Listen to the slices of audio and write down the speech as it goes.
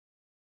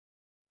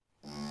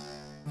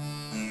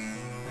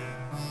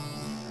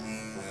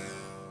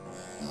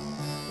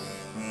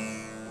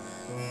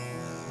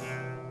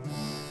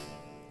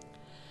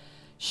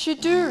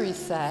Shiduri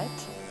said,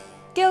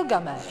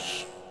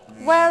 "Gilgamesh,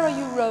 where are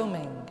you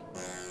roaming?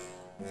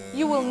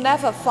 You will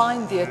never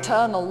find the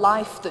eternal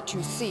life that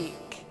you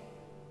seek."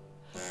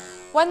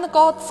 When the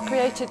gods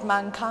created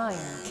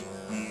mankind,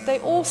 they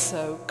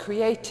also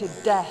created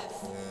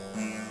death,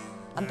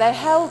 and they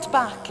held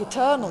back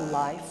eternal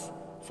life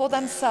for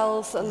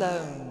themselves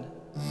alone.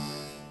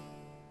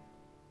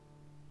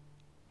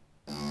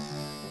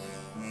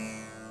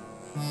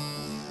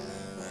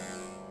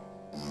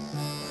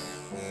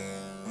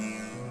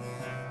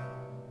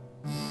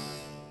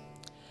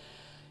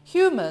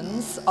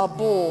 Humans are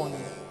born,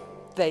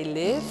 they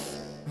live,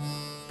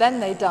 then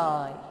they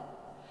die.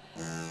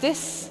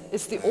 This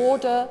is the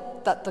order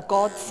that the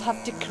gods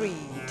have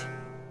decreed.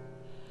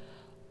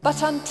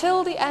 But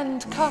until the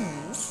end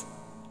comes,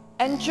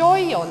 enjoy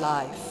your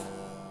life.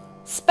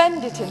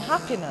 Spend it in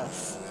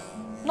happiness,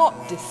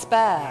 not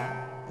despair.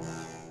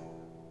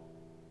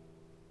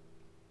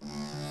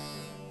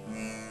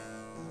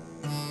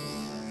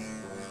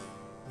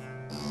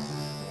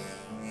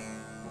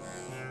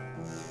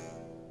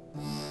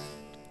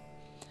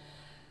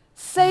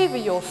 Savor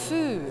your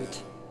food,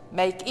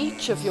 make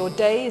each of your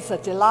days a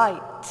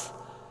delight.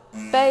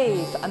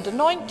 Bathe and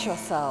anoint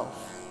yourself.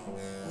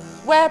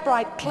 Wear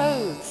bright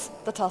clothes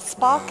that are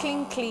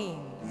sparkling clean.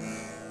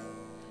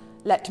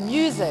 Let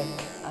music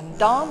and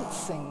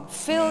dancing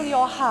fill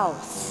your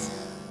house.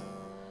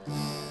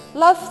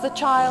 Love the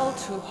child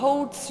who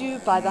holds you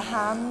by the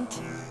hand,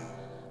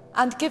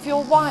 and give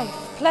your wife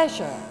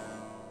pleasure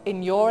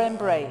in your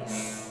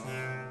embrace.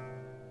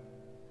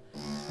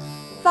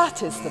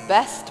 That is the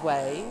best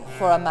way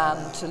for a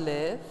man to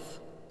live.